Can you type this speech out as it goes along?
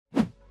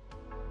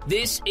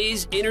This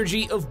is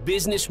Energy of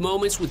Business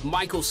Moments with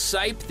Michael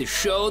Sipe, the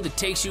show that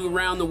takes you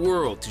around the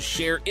world to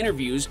share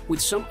interviews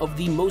with some of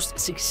the most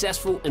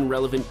successful and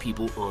relevant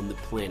people on the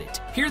planet.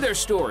 Hear their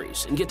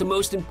stories and get the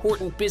most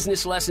important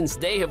business lessons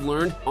they have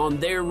learned on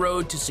their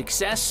road to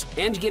success,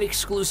 and get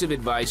exclusive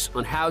advice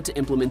on how to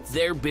implement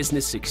their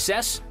business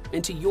success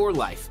into your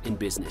life and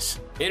business.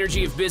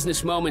 Energy of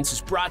Business Moments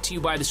is brought to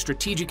you by the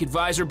Strategic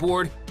Advisor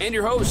Board and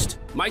your host,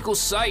 Michael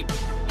Sipe.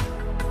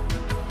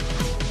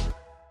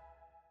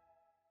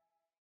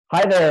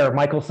 Hi there,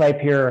 Michael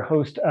Sipe here,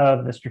 host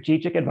of the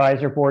Strategic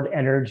Advisor Board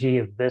Energy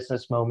of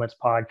Business Moments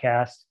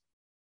podcast.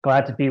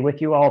 Glad to be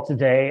with you all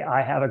today.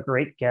 I have a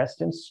great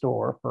guest in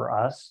store for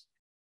us.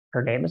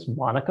 Her name is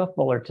Monica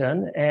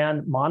Fullerton,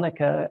 and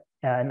Monica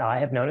and I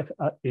have known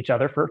each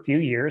other for a few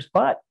years,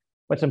 but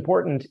what's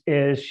important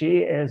is she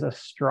is a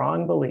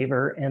strong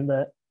believer in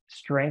the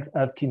strength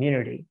of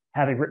community.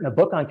 Having written a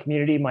book on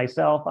community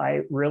myself,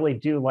 I really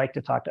do like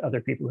to talk to other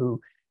people who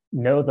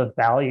know the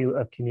value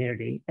of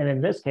community. And in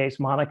this case,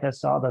 Monica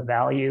saw the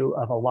value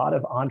of a lot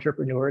of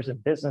entrepreneurs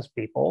and business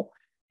people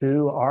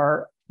who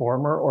are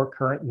former or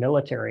current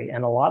military.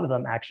 And a lot of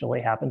them actually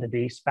happen to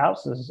be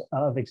spouses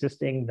of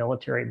existing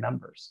military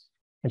members.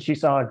 And she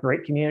saw a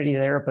great community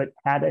there, but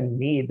had a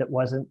need that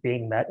wasn't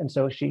being met. And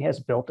so she has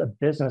built a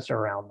business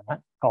around that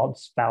called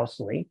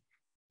Spousely.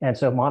 And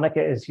so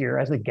Monica is here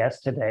as a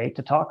guest today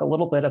to talk a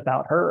little bit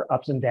about her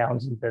ups and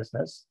downs in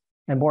business,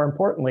 and more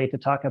importantly, to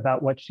talk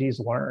about what she's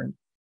learned.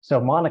 So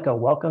Monica,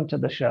 welcome to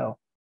the show.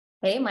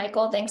 Hey,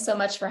 Michael, thanks so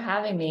much for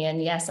having me. And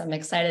yes, I'm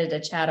excited to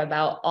chat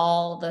about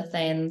all the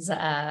things.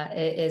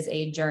 It is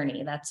a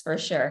journey, that's for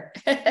sure.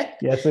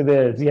 Yes, it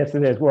is. Yes,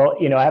 it is. Well,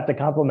 I have to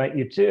compliment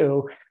you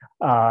too.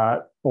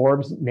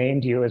 Forbes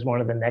named you as one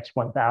of the next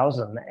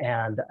 1,000,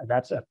 and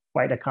that's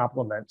quite a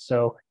compliment.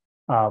 So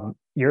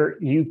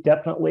you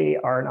definitely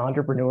are an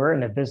entrepreneur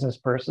and a business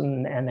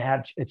person and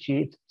have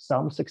achieved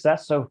some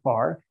success so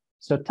far.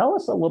 So tell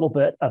us a little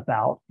bit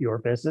about your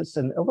business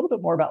and a little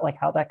bit more about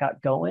how that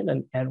got going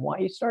and why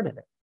you started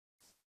it.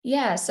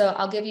 Yeah, so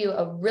I'll give you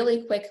a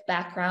really quick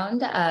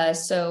background.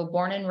 So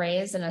born and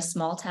raised in a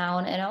small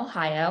town in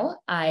Ohio,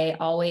 I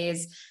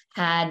always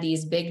had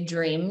these big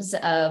dreams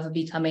of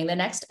becoming the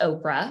next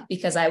Oprah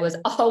because I was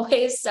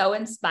always so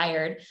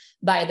inspired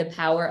by the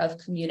power of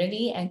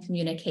community and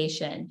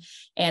communication.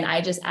 And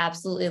I just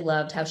absolutely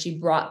loved how she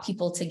brought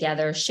people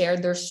together,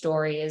 shared their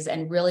stories,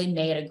 and really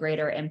made a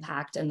greater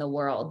impact in the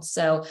world.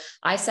 So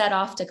I set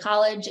off to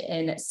college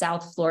in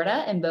South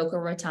Florida in Boca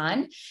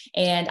Raton,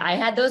 and I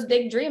had those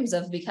big dreams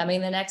of becoming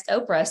the next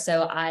Oprah.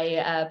 So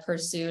I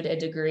pursued a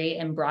degree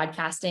in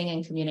broadcasting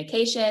and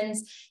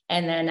communications.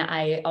 And then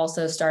I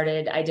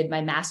did my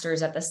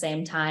master's at the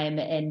same time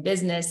in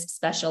business,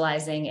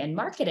 specializing in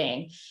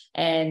marketing.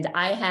 And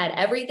I had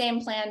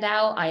everything planned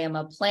out. I am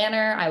a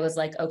planner. I was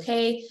like,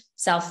 okay,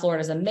 South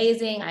Florida is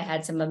amazing. I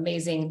had some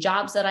amazing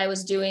jobs that I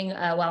was doing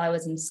while I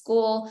was in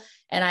school.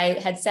 And I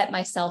had set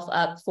myself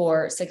up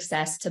for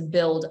success to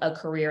build a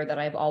career that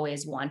I've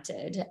always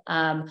wanted.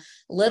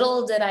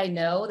 Little did I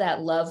know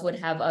that love would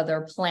have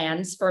other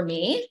plans for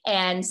me.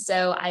 And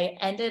so I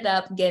ended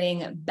up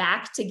getting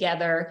back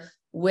together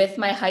with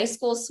my high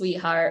school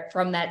sweetheart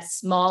from that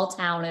small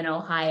town in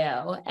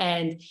Ohio.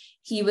 And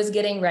he was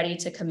getting ready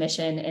to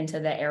commission into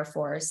the Air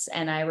Force.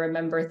 And I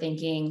remember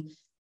thinking,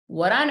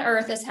 what on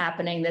earth is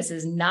happening? This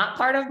is not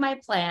part of my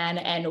plan.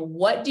 And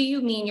what do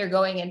you mean you're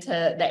going into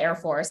the Air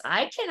Force?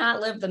 I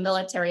cannot live the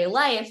military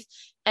life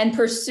and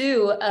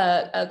pursue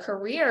a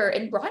career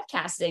in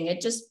broadcasting.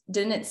 It just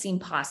didn't seem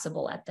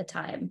possible at the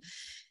time.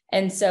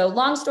 And so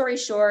long story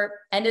short,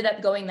 ended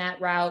up going that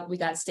route. We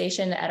got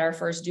stationed at our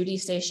first duty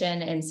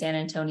station in San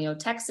Antonio,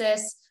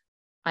 Texas.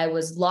 I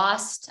was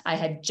lost. I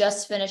had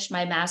just finished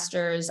my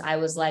master's. I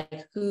was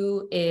like,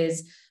 who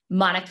is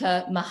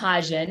Monica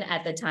Mahajan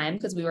at the time?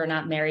 Because we were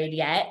not married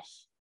yet.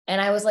 And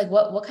I was like,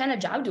 what kind of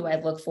job do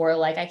I look for?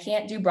 I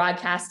can't do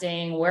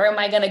broadcasting. Where am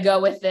I going to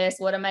go with this?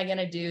 What am I going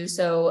to do?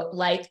 So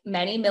like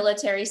many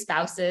military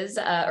spouses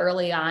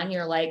early on,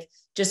 you're like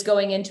just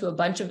going into a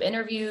bunch of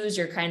interviews.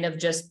 You're kind of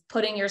just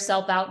putting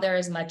yourself out there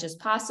as much as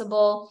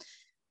possible.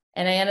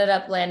 And I ended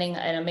up landing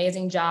an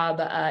amazing job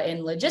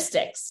in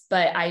logistics,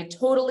 but I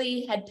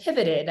totally had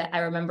pivoted. I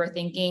remember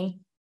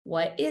thinking,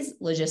 what is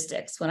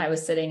logistics when I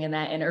was sitting in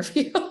that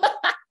interview?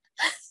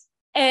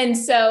 And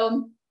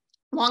so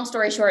long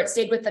story short,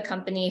 stayed with the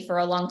company for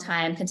a long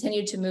time,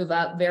 continued to move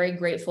up, very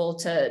grateful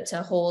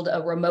to hold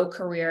a remote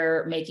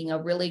career, making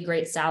a really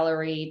great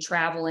salary,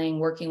 traveling,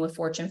 working with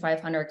Fortune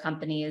 500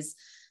 companies.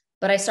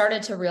 But I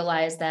started to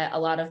realize that a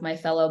lot of my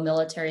fellow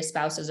military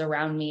spouses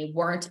around me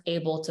weren't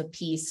able to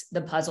piece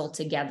the puzzle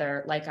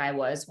together like I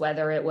was,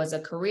 whether it was a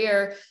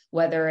career,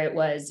 whether it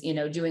was,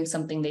 doing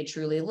something they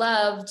truly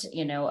loved,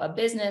 a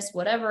business,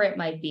 whatever it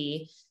might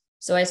be.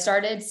 So I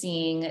started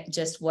seeing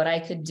just what I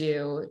could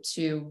do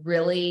to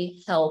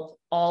really help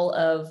all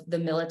of the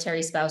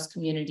military spouse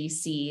community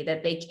see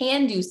that they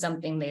can do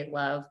something they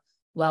love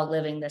while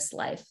living this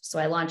life. So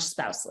I launched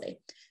Spousely,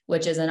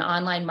 which is an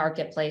online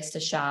marketplace to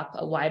shop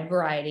a wide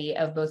variety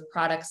of both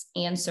products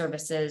and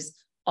services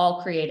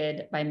all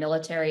created by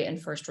military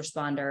and first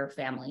responder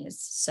families.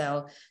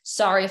 So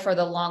sorry for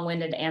the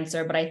long-winded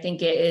answer, but I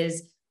think it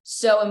is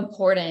so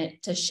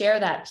important to share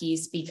that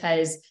piece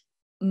because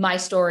my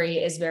story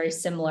is very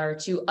similar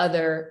to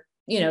other,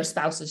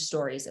 spouses'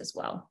 stories as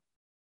well.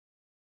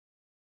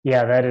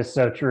 Yeah, that is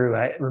so true.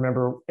 I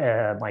remember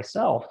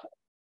myself,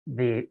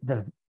 the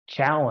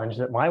challenge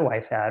that my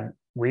wife had.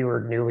 We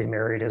were newly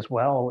married as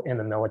well in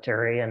the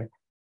military,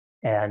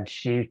 and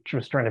she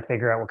was trying to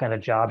figure out what kind of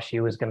job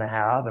she was going to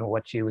have and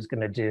what she was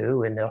going to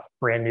do in a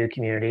brand new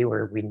community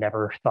where we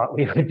never thought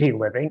we would be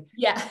living.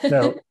 Yeah.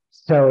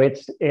 So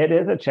it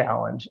is a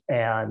challenge,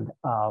 and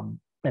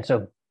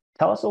so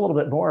tell us a little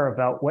bit more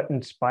about what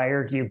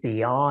inspired you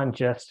beyond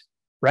just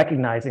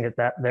recognizing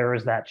that there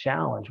is that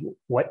challenge.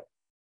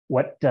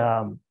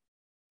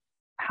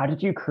 How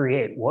did you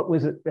create? What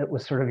was it that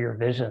was sort of your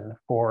vision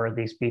for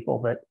these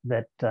people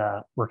that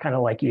were kind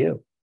of like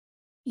you?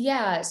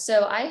 Yeah.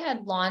 So I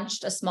had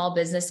launched a small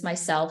business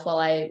myself while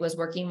I was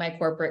working my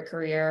corporate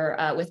career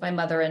with my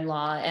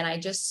mother-in-law. And I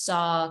just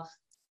saw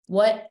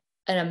what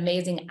an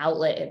amazing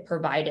outlet it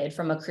provided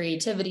from a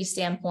creativity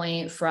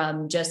standpoint,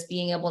 from just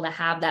being able to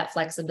have that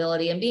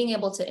flexibility and being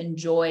able to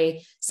enjoy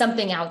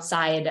something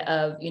outside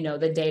of,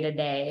 the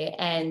day-to-day.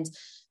 And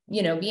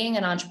being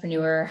an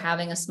entrepreneur,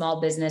 having a small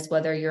business,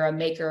 whether you're a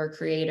maker or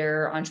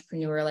creator,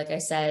 entrepreneur, like I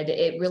said,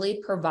 it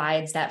really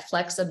provides that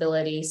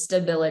flexibility,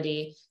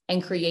 stability,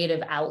 and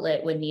creative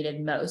outlet when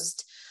needed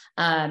most.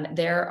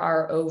 There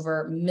are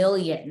over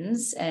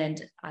millions,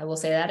 and I will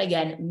say that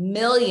again,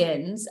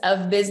 millions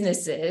of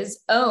businesses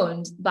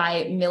owned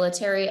by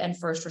military and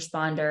first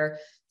responder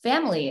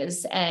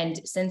families. And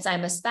since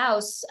I'm a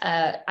spouse,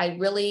 I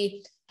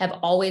really have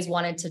always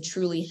wanted to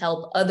truly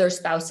help other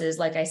spouses,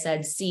 like I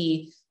said,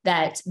 see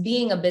that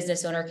being a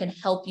business owner can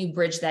help you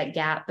bridge that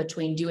gap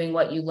between doing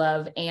what you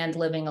love and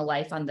living a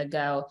life on the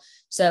go.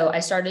 So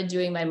I started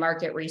doing my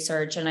market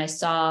research, and I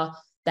saw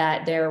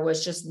that there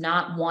was just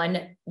not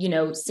one,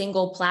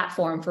 single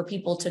platform for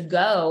people to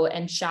go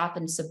and shop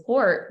and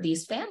support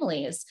these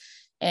families.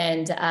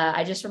 And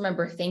I just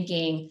remember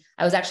thinking,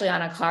 I was actually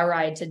on a car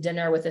ride to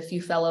dinner with a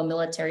few fellow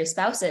military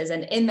spouses.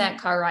 And in that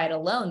car ride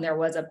alone, there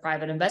was a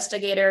private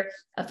investigator,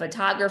 a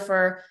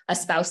photographer, a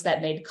spouse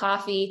that made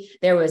coffee.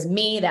 There was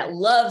me that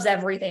loves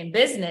everything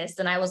business.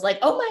 And I was like,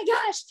 oh my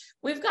gosh,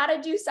 we've got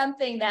to do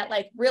something that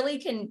really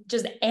can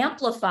just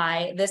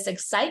amplify this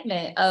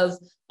excitement of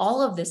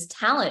all of this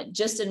talent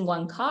just in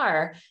one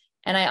car.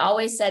 And I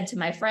always said to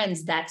my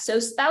friends, that's so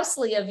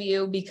spousely of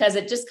you, because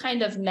it just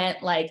kind of meant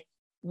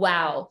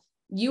wow,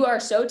 you are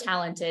so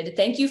talented.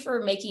 Thank you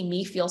for making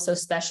me feel so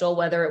special,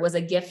 whether it was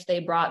a gift they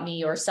brought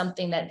me or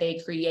something that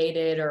they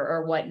created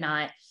or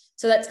whatnot.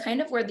 So that's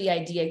kind of where the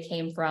idea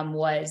came from.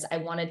 Was I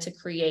wanted to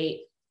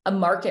create a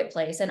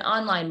marketplace, an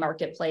online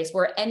marketplace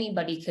where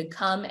anybody could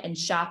come and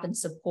shop and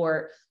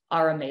support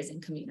our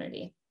amazing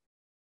community.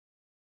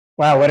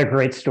 Wow, what a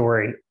great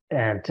story.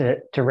 And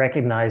to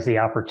recognize the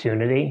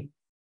opportunity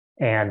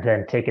and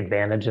then take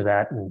advantage of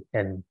that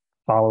and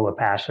follow a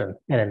passion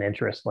and an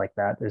interest like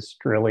that is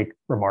really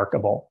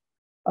remarkable.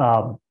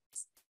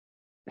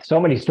 So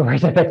many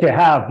stories I bet you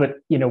have, but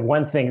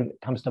one thing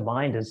that comes to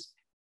mind is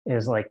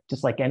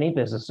just like any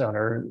business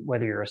owner,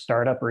 whether you're a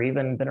startup or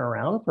even been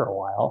around for a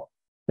while,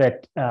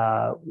 that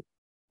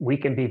we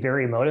can be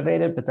very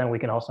motivated, but then we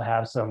can also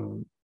have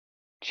some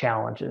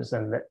challenges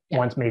and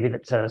ones maybe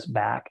that set us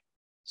back.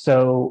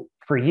 So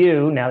for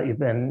you, now that you've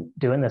been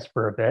doing this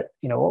for a bit,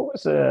 what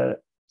was a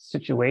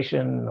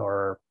situation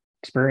or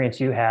experience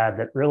you had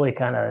that really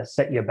kind of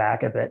set you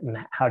back a bit, and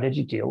how did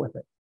you deal with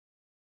it?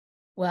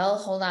 Well,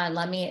 hold on.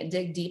 Let me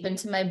dig deep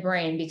into my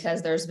brain,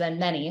 because there's been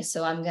many.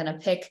 So I'm going to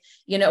pick,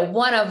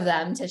 one of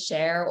them to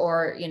share,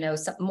 or,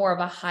 some more of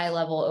a high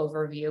level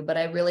overview. But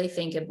I really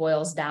think it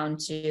boils down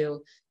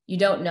to, you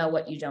don't know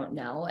what you don't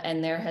know.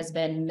 And there has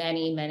been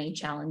many, many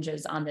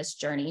challenges on this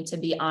journey, to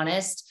be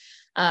honest.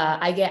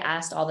 I get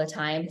asked all the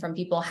time from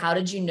people, how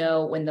did you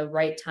know when the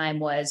right time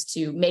was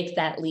to make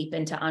that leap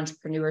into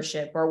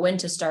entrepreneurship, or when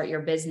to start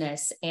your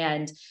business?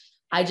 And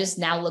I just,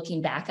 now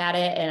looking back at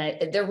it,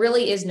 and there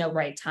really is no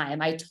right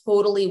time. I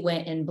totally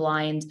went in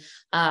blind.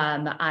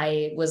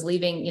 I was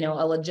leaving,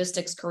 a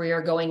logistics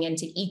career, going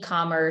into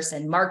e-commerce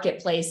and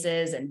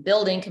marketplaces and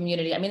building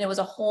community. I mean, it was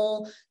a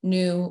whole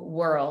new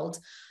world.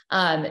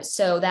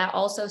 So that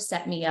also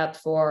set me up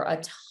for a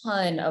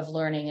ton of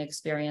learning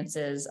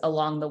experiences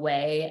along the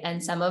way.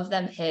 And some of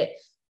them hit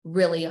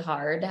really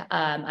hard.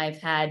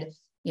 I've had,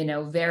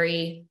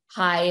 very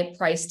high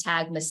price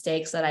tag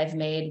mistakes that I've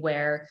made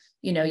where,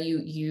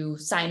 you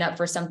sign up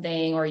for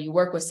something or you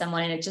work with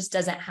someone and it just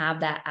doesn't have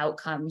that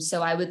outcome.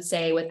 So I would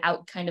say,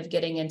 without kind of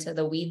getting into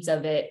the weeds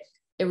of it,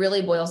 it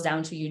really boils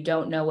down to, you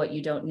don't know what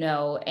you don't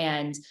know.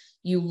 And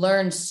you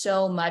learn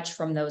so much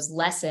from those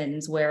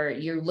lessons where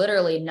you're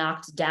literally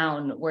knocked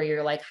down, where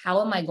you're like,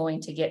 how am I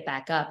going to get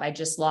back up? I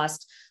just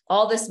lost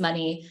all this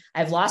money.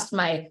 I've lost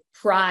my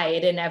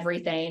pride and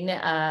everything.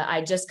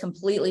 I just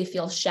completely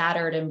feel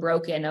shattered and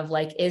broken of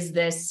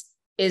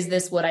is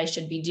this what I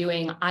should be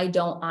doing? I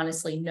don't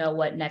honestly know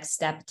what next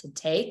step to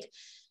take.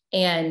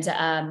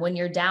 And when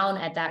you're down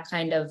at that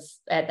kind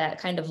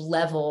of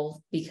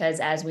level, because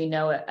as we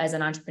know, as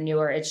an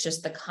entrepreneur, it's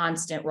just the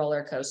constant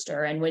roller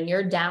coaster. And when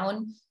you're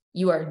down,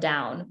 you are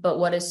down. But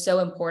what is so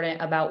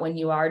important about when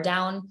you are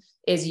down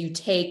is you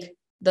take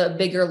the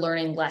bigger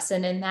learning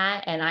lesson in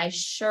that. And I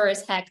sure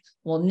as heck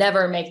will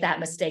never make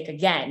that mistake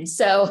again.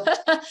 So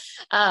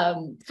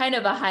kind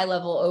of a high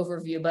level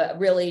overview, but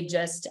really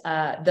just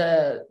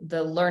the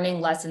learning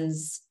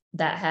lessons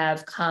that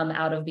have come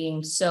out of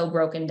being so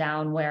broken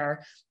down,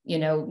 where,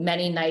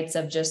 many nights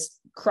of just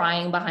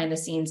crying behind the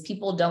scenes,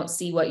 people don't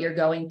see what you're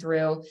going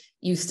through.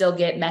 You still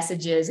get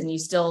messages and you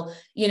still,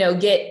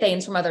 get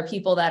things from other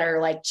people that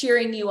are like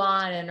cheering you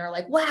on and are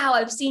like, wow,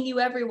 I've seen you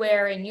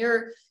everywhere and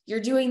you're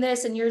doing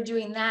this and you're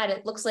doing that.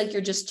 It looks like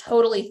you're just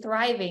totally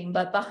thriving,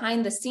 but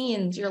behind the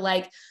scenes, you're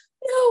like,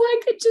 no,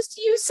 I could just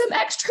use some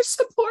extra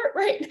support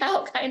right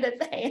now, kind of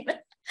thing.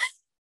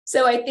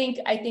 So I think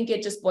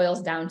it just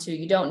boils down to,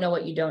 you don't know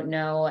what you don't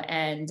know,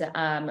 and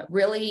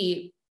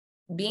really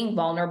being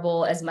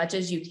vulnerable as much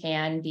as you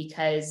can,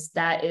 because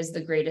that is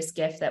the greatest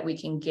gift that we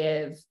can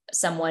give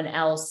someone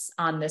else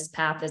on this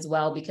path as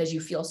well, because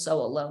you feel so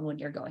alone when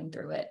you're going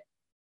through it.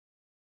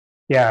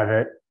 Yeah,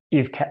 that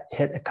you've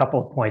hit a couple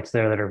of points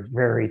there that are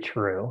very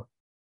true,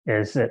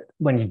 is that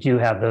when you do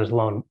have those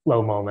low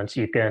moments,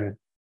 you can,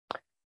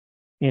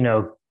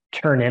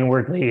 turn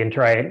inwardly and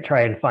try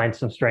and find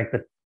some strength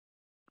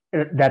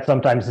that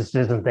sometimes just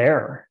isn't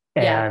there,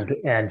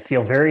 and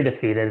feel very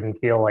defeated and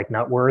feel like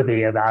not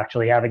worthy of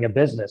actually having a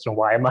business, and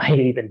why am I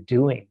even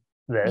doing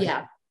this?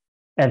 Yeah.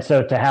 And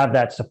so to have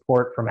that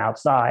support from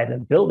outside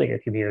and building a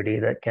community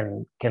that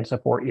can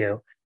support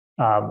you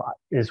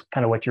is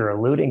kind of what you're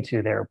alluding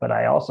to there. But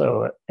I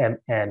also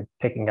am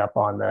picking up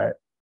on the,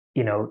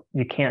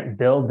 you can't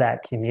build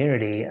that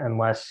community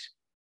unless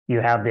you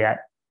have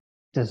that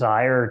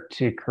desire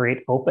to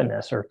create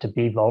openness or to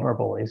be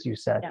vulnerable, as you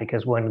said,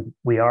 because when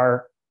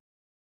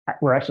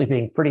we're actually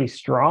being pretty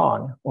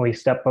strong when we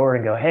step forward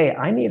and go, hey,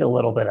 I need a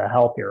little bit of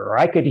help here, or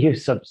I could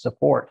use some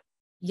support.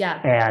 Yeah.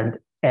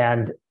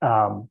 And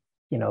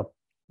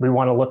we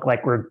want to look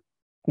like we're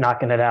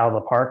knocking it out of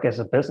the park as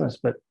a business,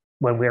 but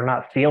when we're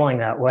not feeling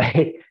that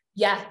way,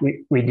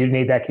 we do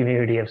need that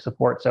community of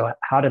support. So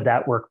how did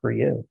that work for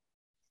you?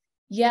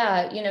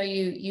 Yeah,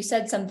 you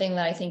said something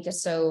that I think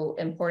is so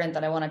important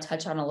that I want to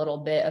touch on a little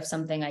bit of.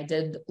 Something I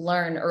did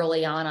learn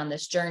early on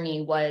this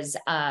journey was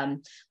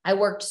I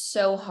worked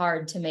so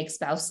hard to make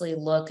Spousely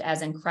look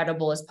as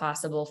incredible as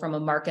possible from a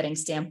marketing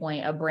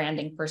standpoint, a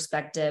branding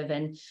perspective.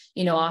 And,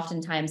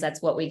 oftentimes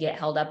that's what we get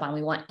held up on.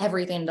 We want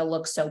everything to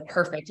look so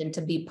perfect and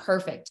to be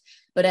perfect.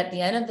 But at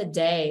the end of the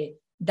day,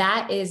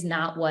 that is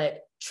not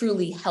what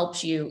truly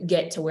helps you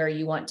get to where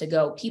you want to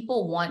go.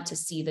 People want to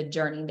see the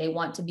journey. They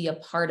want to be a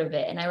part of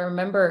it. And I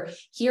remember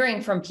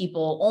hearing from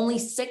people only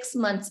 6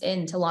 months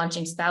into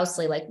launching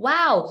Spousely, like,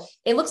 wow,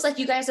 it looks like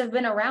you guys have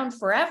been around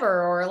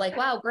forever, or like,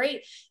 wow,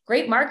 great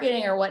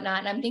marketing or whatnot.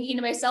 And I'm thinking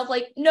to myself,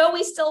 like, no,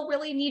 we still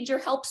really need your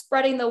help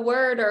spreading the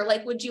word, or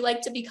like, would you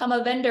like to become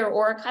a vendor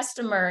or a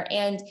customer?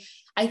 And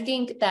I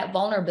think that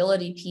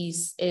vulnerability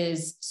piece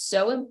is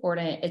so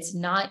important. It's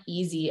not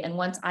easy. And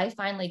once I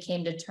finally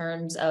came to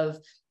terms of,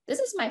 this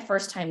is my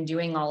first time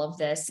doing all of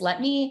this, let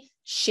me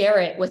share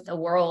it with the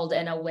world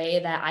in a way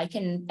that I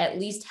can at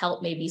least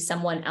help maybe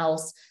someone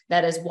else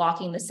that is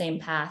walking the same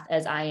path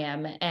as I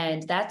am.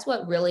 And that's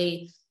what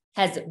really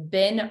has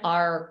been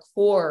our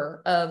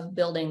core of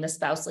building the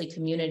Spousely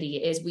community,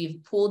 is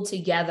we've pulled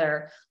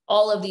together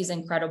all of these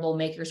incredible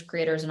makers,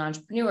 creators, and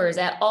entrepreneurs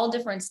at all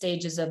different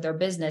stages of their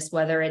business,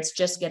 whether it's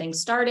just getting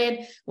started,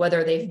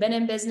 whether they've been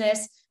in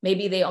business,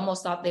 maybe they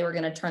almost thought they were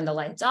going to turn the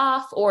lights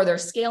off, or they're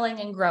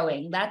scaling and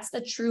growing. That's the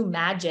true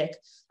magic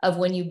of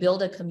when you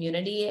build a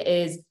community,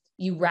 is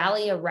you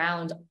rally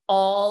around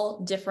all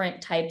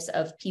different types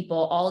of people,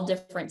 all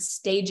different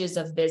stages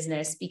of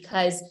business,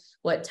 because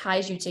what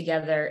ties you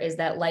together is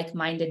that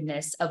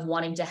like-mindedness of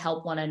wanting to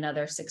help one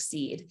another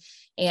succeed.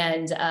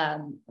 And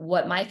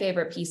what my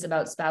favorite piece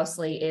about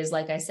Spousely is,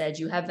 like I said,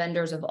 you have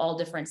vendors of all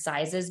different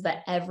sizes, but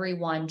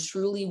everyone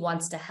truly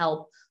wants to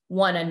help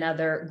one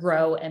another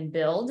grow and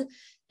build.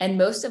 And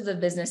most of the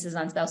businesses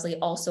on Spousely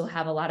also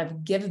have a lot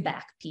of give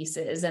back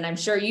pieces. And I'm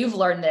sure you've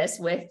learned this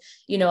with,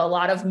 a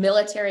lot of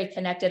military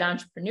connected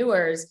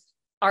entrepreneurs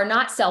are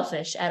not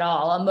selfish at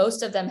all.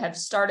 Most of them have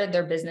started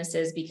their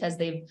businesses because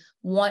they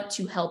want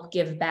to help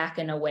give back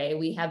in a way.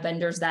 We have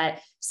vendors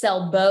that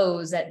sell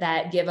bows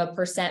that give a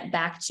 %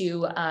 back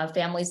to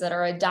families that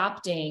are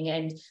adopting,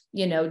 and,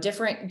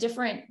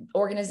 different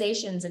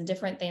organizations and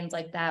different things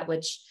like that,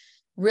 which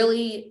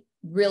really,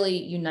 really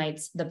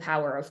unites the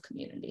power of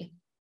community.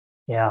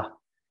 Yeah,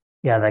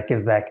 that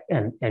gives back,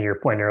 and your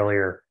point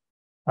earlier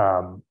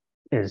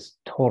is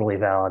totally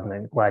valid, and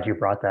I'm glad you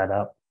brought that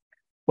up.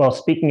 Well,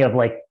 speaking of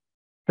like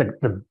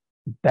the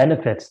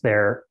benefits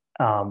there,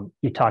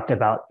 you talked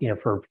about,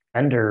 for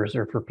vendors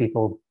or for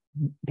people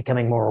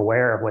becoming more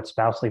aware of what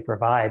Spousely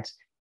provides.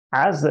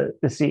 As the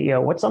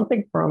CEO, what's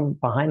something from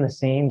behind the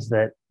scenes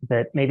that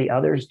maybe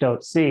others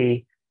don't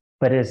see,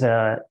 but is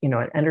an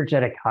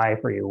energetic high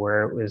for you,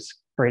 where it was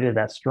created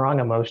that strong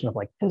emotion of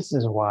like, this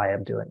is why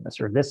I'm doing this,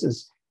 or this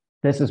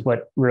is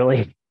what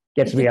really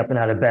gets me up and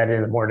out of bed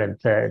in the morning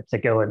to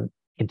go and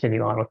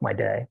continue on with my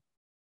day.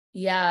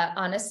 Yeah,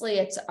 honestly,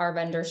 it's our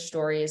vendor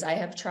stories. I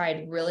have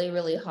tried really,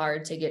 really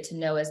hard to get to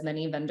know as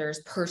many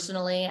vendors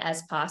personally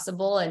as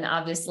possible. And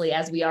obviously,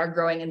 as we are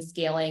growing and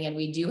scaling, and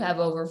we do have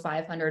over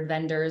 500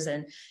 vendors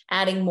and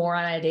adding more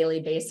on a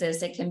daily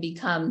basis, it can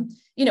become,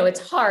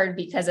 it's hard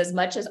because as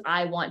much as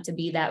I want to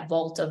be that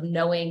vault of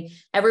knowing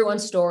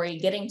everyone's story,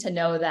 getting to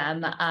know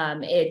them,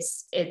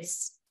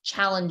 it's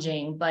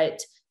challenging,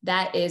 but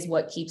that is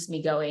what keeps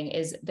me going,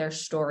 is their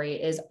story,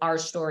 is our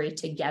story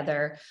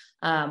together.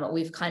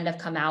 We've kind of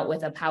come out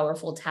with a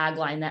powerful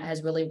tagline that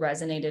has really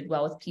resonated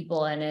well with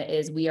people. And it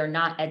is, we are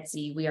not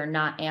Etsy, we are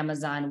not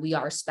Amazon, we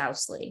are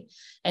Spousely.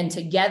 And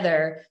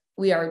together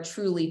we are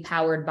truly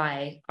powered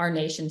by our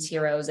nation's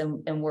heroes.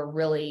 And we're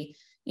really,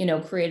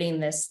 creating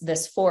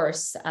this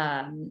force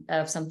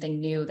of something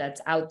new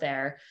that's out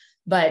there.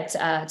 But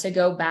to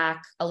go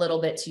back a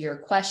little bit to your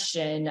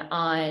question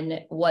on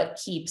what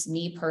keeps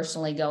me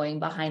personally going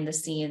behind the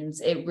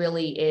scenes, it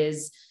really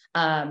is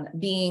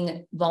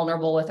being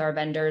vulnerable with our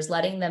vendors,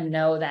 letting them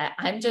know that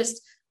I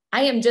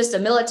am just a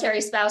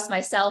military spouse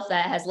myself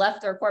that has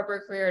left their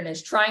corporate career and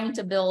is trying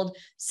to build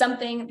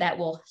something that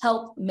will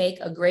help make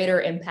a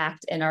greater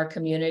impact in our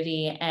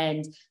community.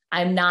 And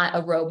I'm not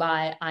a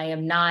robot. I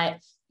am not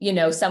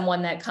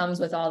someone that comes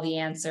with all the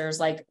answers.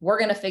 Like, we're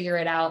going to figure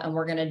it out and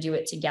we're going to do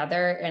it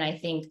together. And I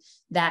think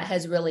that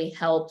has really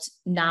helped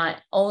not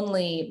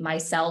only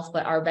myself,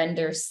 but our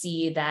vendors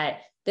see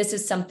that this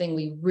is something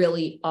we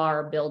really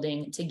are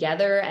building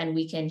together, and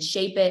we can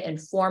shape it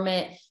and form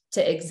it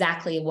to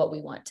exactly what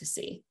we want to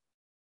see.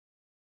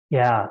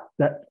 Yeah,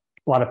 that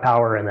a lot of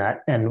power in that.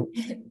 And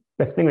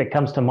the thing that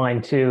comes to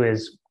mind too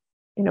is,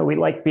 we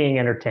like being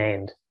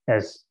entertained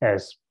as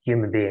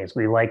human beings.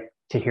 We like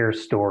to hear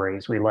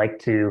stories. We like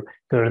to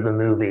go to the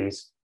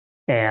movies.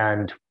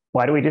 And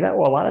why do we do that?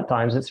 Well, a lot of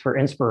times it's for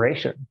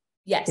inspiration.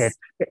 Yes.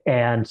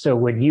 And so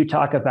when you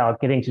talk about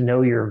getting to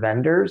know your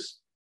vendors,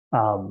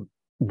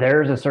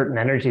 there's a certain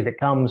energy that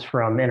comes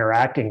from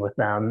interacting with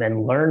them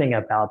and learning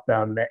about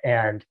them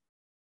and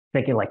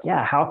thinking like,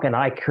 yeah, how can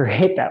I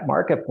create that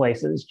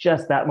marketplace that's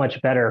just that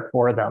much better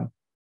for them?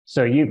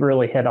 So you've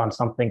really hit on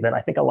something that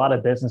I think a lot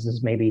of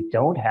businesses maybe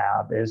don't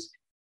have is,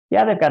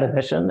 yeah, they've got a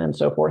mission and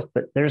so forth,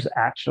 but there's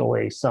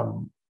actually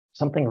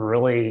something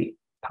really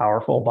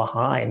powerful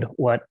behind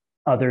what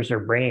others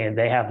are bringing.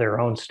 They have their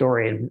own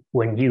story. And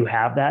when you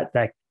have that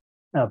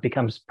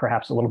becomes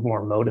perhaps a little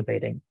more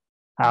motivating.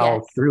 How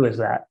Yes. true is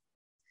that?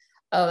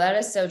 Oh, that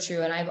is so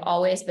true. And I've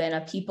always been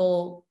a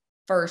people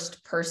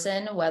first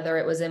person, whether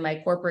it was in my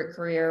corporate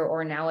career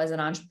or now as an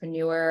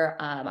entrepreneur.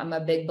 I'm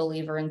a big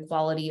believer in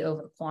quality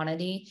over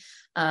quantity.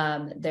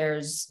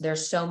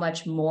 There's so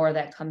much more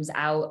that comes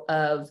out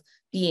of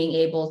being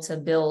able to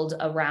build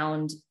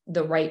around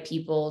the right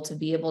people, to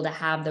be able to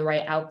have the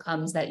right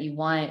outcomes that you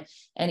want.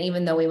 And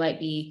even though we might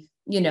be,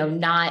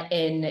 not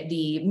in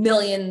the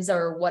millions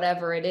or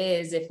whatever it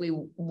is, if we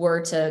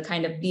were to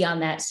kind of be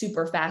on that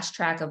super fast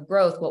track of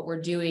growth, what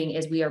we're doing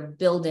is we are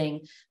building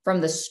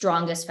from the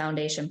strongest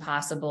foundation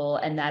possible.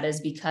 And that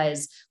is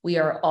because we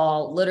are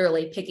all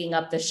literally picking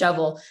up the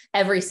shovel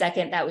every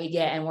second that we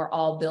get, and we're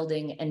all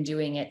building and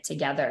doing it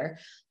together.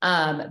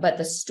 But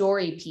the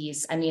story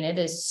piece, I mean, it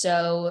is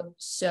so,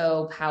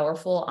 so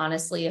powerful.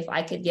 Honestly, if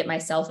I could get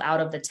myself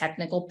out of the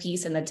technical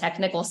piece and the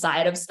technical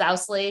side of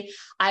Spousely,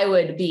 I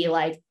would be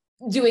like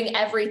doing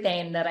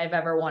everything that I've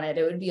ever wanted.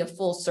 It would be a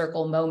full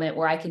circle moment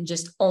where I can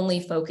just only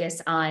focus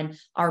on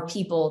our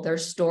people, their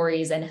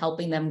stories, and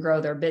helping them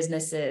grow their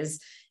businesses.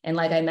 And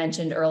like I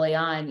mentioned early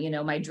on,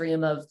 my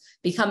dream of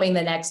becoming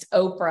the next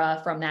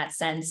Oprah from that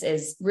sense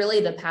is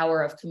really the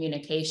power of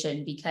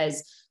communication,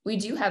 because we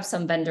do have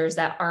some vendors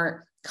that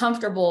aren't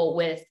comfortable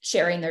with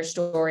sharing their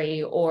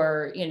story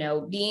or,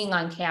 being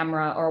on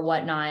camera or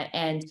whatnot.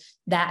 And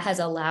that has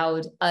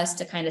allowed us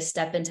to kind of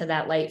step into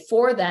that light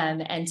for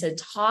them and to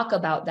talk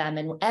about them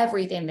and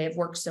everything they've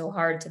worked so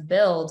hard to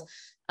build.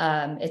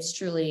 It's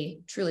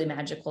truly, truly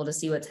magical to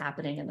see what's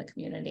happening in the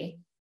community.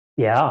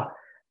 Yeah.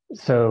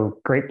 So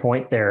great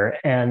point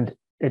there. And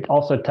it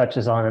also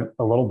touches on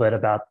a little bit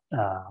about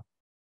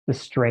the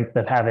strength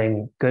of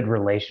having good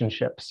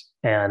relationships.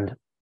 And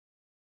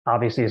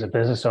obviously, as a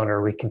business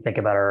owner, we can think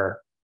about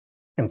our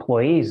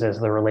employees as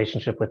the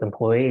relationship with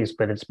employees,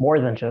 but it's more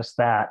than just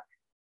that.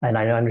 And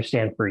I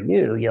understand for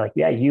you, you're like,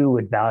 yeah, you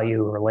would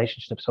value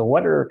relationships. So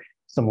what are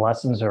some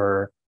lessons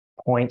or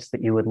points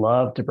that you would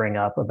love to bring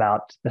up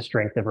about the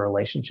strength of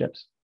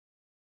relationships?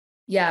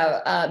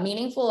 Yeah,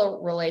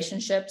 meaningful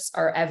relationships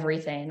are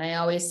everything. I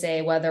always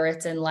say, whether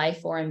it's in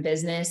life or in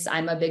business,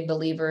 I'm a big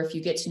believer. If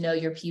you get to know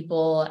your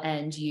people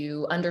and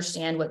you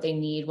understand what they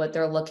need, what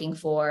they're looking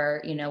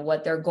for,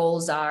 what their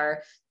goals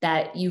are,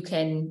 that you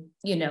can,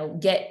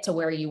 get to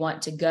where you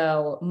want to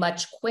go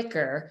much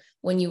quicker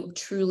when you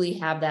truly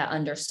have that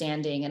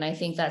understanding. And I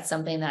think that's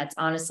something that's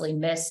honestly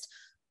missed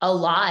a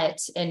lot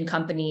in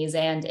companies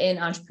and in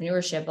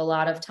entrepreneurship. A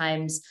lot of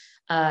times,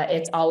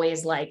 it's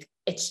always like,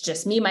 it's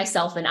just me,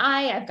 myself, and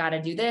I've got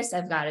to do this,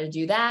 I've got to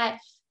do that.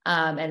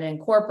 And in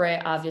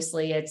corporate,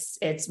 obviously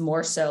it's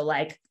more so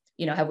like,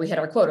 have we hit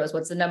our quotas?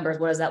 What's the numbers?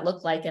 What does that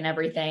look like and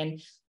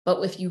everything?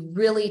 But if you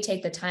really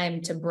take the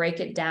time to break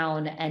it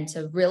down and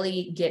to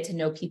really get to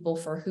know people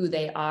for who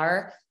they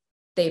are,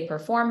 they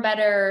perform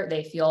better.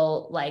 They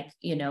feel like,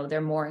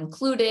 they're more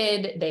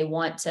included. They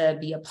want to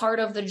be a part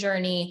of the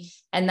journey.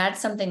 And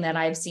that's something that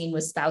I've seen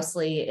with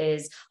Spousely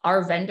is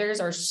our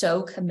vendors are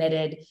so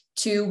committed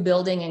to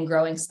building and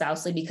growing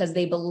Spousely because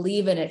they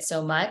believe in it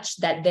so much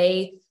that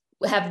they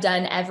have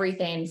done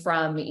everything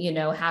from,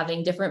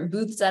 having different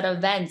booths at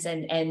events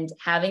and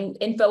having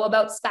info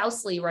about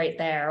Spousely right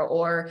there,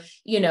 or,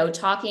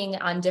 talking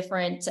on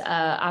different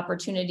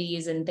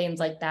opportunities and things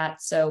like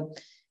that. So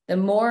the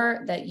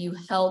more that you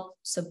help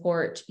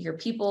support your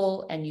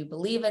people and you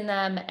believe in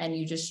them and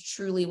you just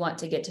truly want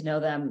to get to know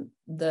them,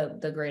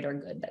 the greater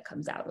good that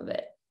comes out of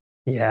it.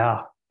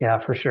 Yeah,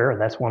 for sure.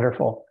 That's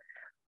wonderful.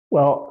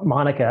 Well,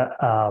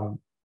 Monica,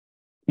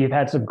 you've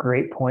had some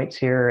great points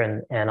here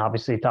and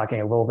obviously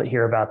talking a little bit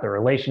here about the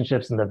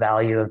relationships and the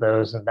value of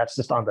those. And that's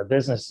just on the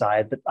business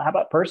side. But how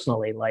about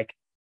personally, like,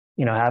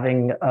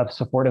 having a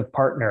supportive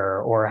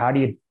partner, or how do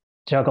you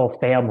juggle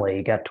family?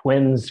 You got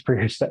twins for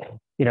yourself.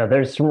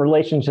 There's some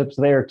relationships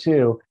there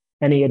too.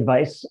 Any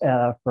advice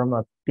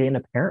from being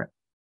a parent?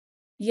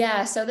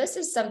 Yeah, so this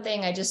is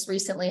something I just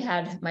recently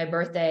had my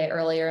birthday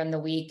earlier in the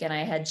week, and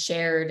I had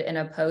shared in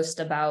a post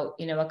about,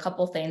 a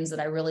couple things that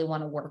I really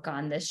want to work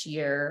on this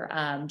year,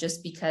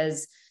 just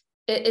because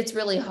it's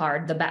really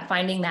hard,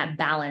 finding that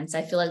balance.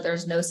 I feel like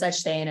there's no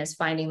such thing as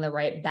finding the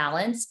right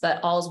balance,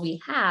 but all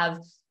we have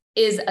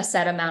is a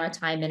set amount of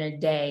time in a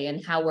day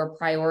and how we're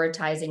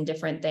prioritizing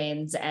different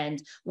things and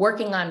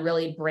working on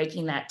really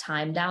breaking that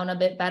time down a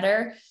bit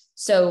better.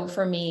 So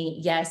for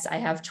me, yes, I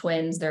have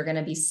twins. They're going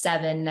to be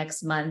 7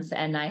 next month.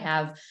 And I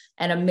have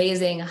an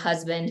amazing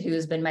husband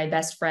who's been my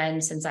best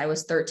friend since I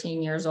was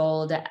 13 years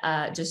old,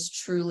 just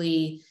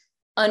truly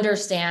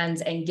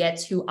understands and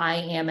gets who I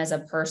am as a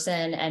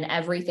person and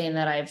everything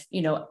that I've,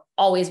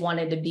 always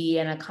wanted to be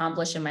and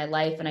accomplish in my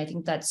life. And I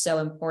think that's so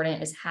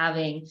important, is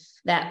having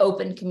that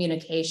open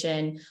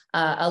communication,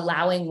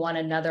 allowing one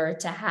another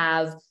to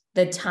have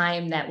the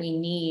time that we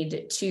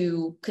need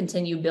to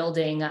continue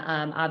building.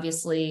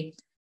 Obviously,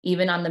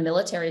 even on the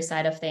military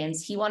side of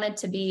things, he wanted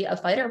to be a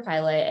fighter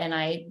pilot. And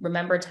I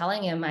remember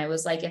telling him, I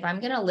was like, if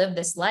I'm going to live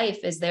this life,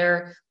 is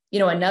there,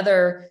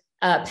 another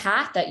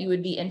path that you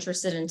would be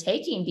interested in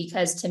taking?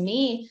 Because to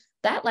me,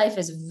 that life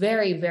is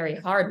very, very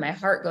hard. My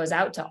heart goes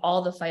out to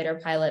all the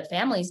fighter pilot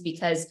families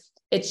because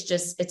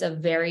it's a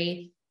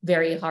very,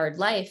 very hard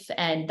life.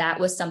 And that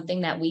was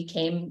something that we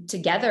came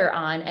together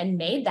on and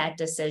made that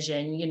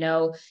decision.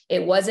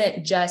 It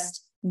wasn't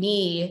just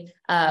me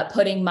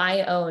putting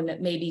my own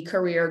maybe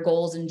career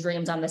goals and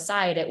dreams on the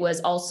side. It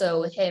was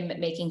also him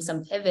making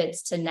some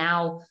pivots to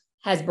now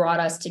has brought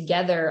us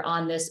together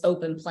on this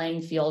open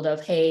playing field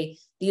of, hey,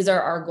 these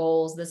are our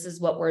goals. This is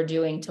what we're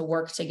doing to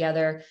work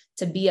together,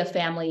 to be a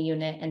family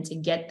unit and to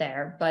get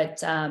there.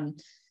 But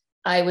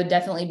I would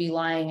definitely be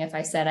lying if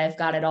I said I've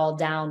got it all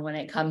down when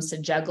it comes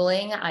to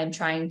juggling. I'm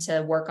trying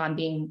to work on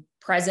being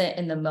present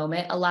in the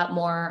moment a lot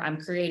more. I'm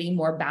creating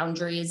more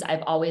boundaries.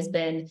 I've always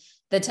been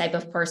the type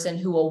of person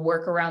who will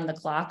work around the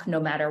clock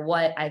no matter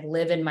what. I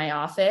live in my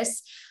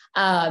office.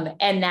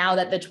 And now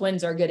that the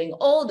twins are getting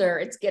older,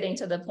 it's getting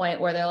to the point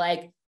where they're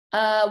like,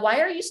 why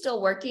are you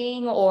still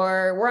working?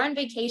 Or we're on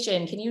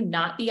vacation. Can you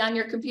not be on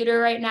your computer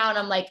right now? And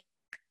I'm like,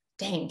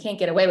 dang, can't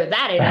get away with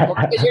that anymore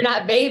because you're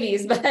not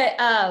babies. But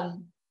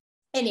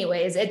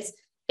anyways,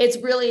 it's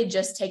really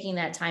just taking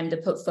that time to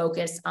put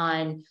focus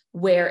on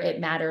where it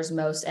matters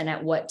most and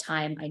at what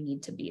time I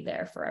need to be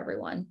there for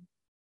everyone.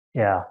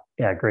 Yeah.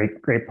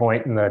 Great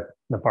point. And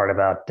the part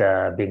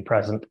about being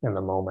present in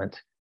the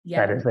moment.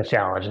 Yeah. That is the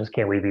challenge, is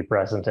can we be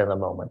present in the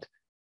moment?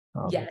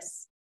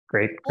 Yes.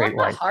 Great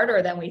line.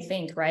 Harder than we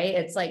think, right?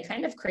 It's like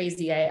kind of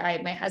crazy.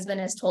 My husband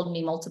has told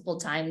me multiple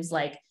times,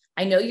 like,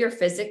 I know you're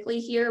physically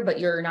here, but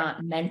you're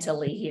not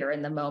mentally here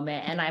in the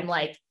moment. And I'm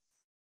like,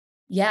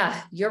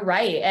 yeah, you're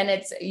right.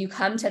 And you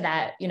come to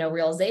that,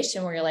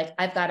 realization where you're like,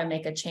 I've got to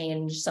make a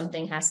change.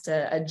 Something has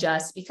to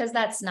adjust, because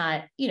that's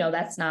not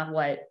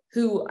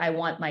who I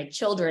want my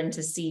children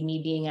to see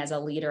me being as a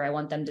leader. I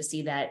want them to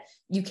see that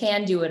you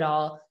can do it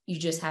all. You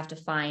just have to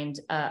find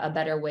a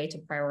better way to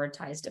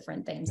prioritize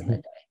different things in the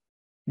day.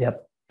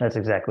 Yep, that's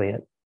exactly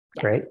it.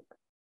 Yeah. Great.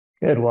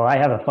 Good. Well, I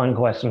have a fun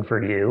question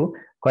for you.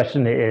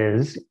 Question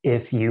is,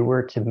 if you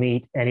were to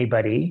meet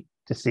anybody,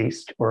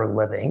 deceased or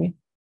living,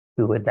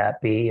 who would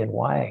that be and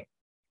why?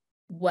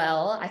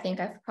 Well, I think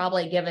I've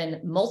probably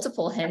given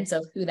multiple hints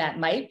of who that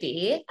might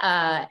be.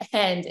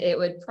 And it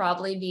would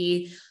probably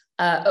be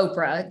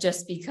Oprah,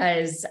 just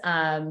because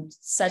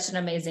such an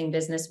amazing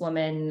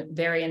businesswoman,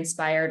 very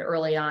inspired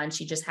early on.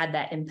 She just had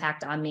that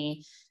impact on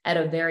me at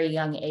a very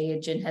young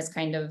age and has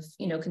kind of,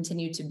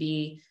 continued to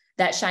be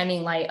that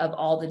shining light of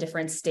all the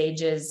different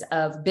stages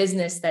of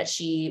business that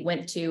she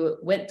went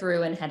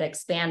through and had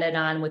expanded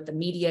on with the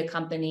media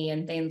company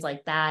and things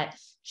like that,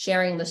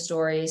 sharing the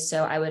stories.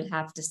 So I would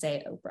have to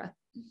say Oprah.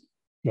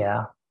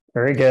 Yeah,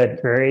 very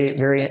good. Very,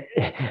 very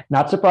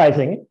not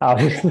surprising,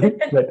 obviously,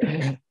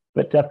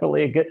 but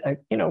definitely a good,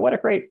 what a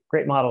great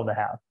model to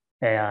have,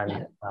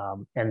 and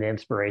the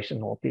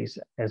inspirational piece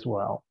as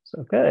well.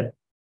 So good.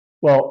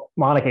 Well,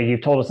 Monica,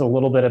 you've told us a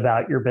little bit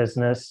about your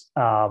business.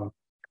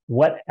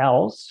 What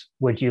else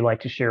would you like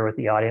to share with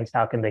the audience?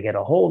 How can they get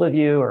a hold of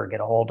you or get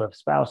a hold of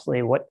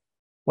Spousely? What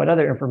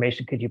other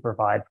information could you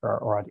provide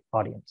for our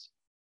audience?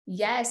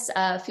 Yes,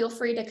 feel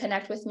free to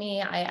connect with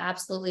me. I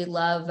absolutely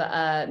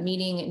love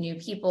meeting new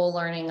people,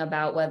 learning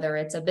about whether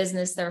it's a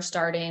business they're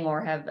starting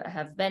or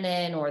have been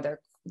in, or their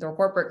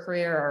corporate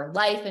career or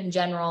life in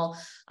general.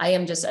 I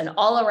am just an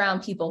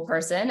all-around people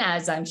person,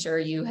 as I'm sure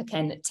you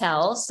can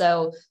tell.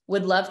 So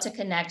would love to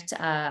connect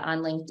on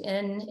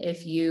LinkedIn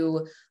if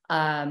you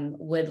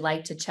would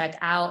like to check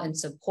out and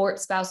support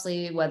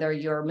Spousely, whether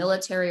you're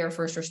military or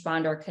first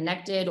responder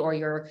connected, or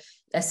you're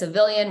a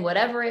civilian,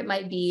 whatever it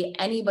might be.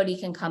 Anybody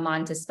can come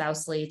on to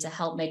Spousely to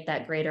help make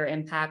that greater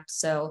impact.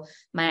 So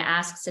my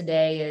ask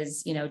today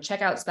is,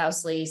 check out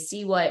Spousely,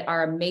 see what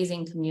our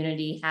amazing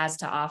community has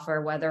to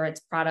offer, whether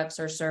it's products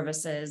or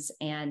services.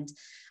 And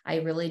I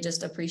really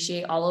just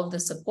appreciate all of the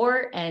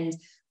support and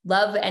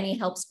love any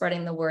help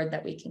spreading the word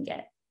that we can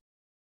get.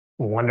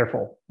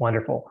 Wonderful.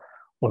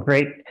 Well,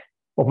 great.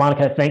 Well,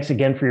 Monica, thanks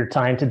again for your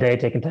time today,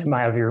 taking time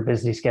out of your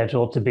busy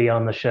schedule to be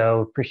on the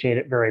show. Appreciate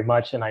it very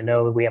much. And I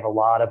know we have a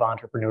lot of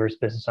entrepreneurs,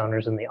 business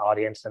owners in the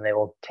audience, and they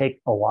will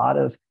take a lot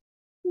of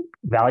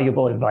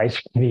valuable advice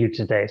from you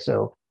today.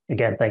 So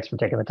again, thanks for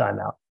taking the time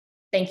out.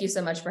 Thank you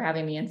so much for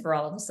having me and for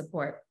all of the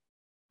support.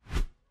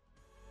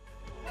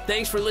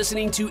 Thanks for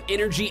listening to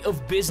Energy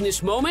of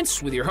Business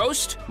Moments with your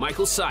host,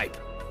 Michael Sipe.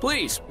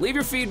 Please leave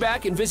your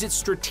feedback and visit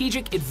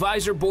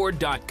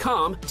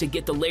strategicadvisorboard.com to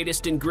get the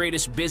latest and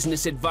greatest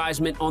business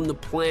advisement on the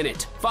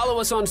planet. Follow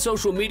us on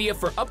social media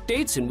for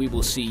updates, and we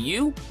will see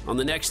you on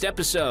the next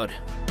episode.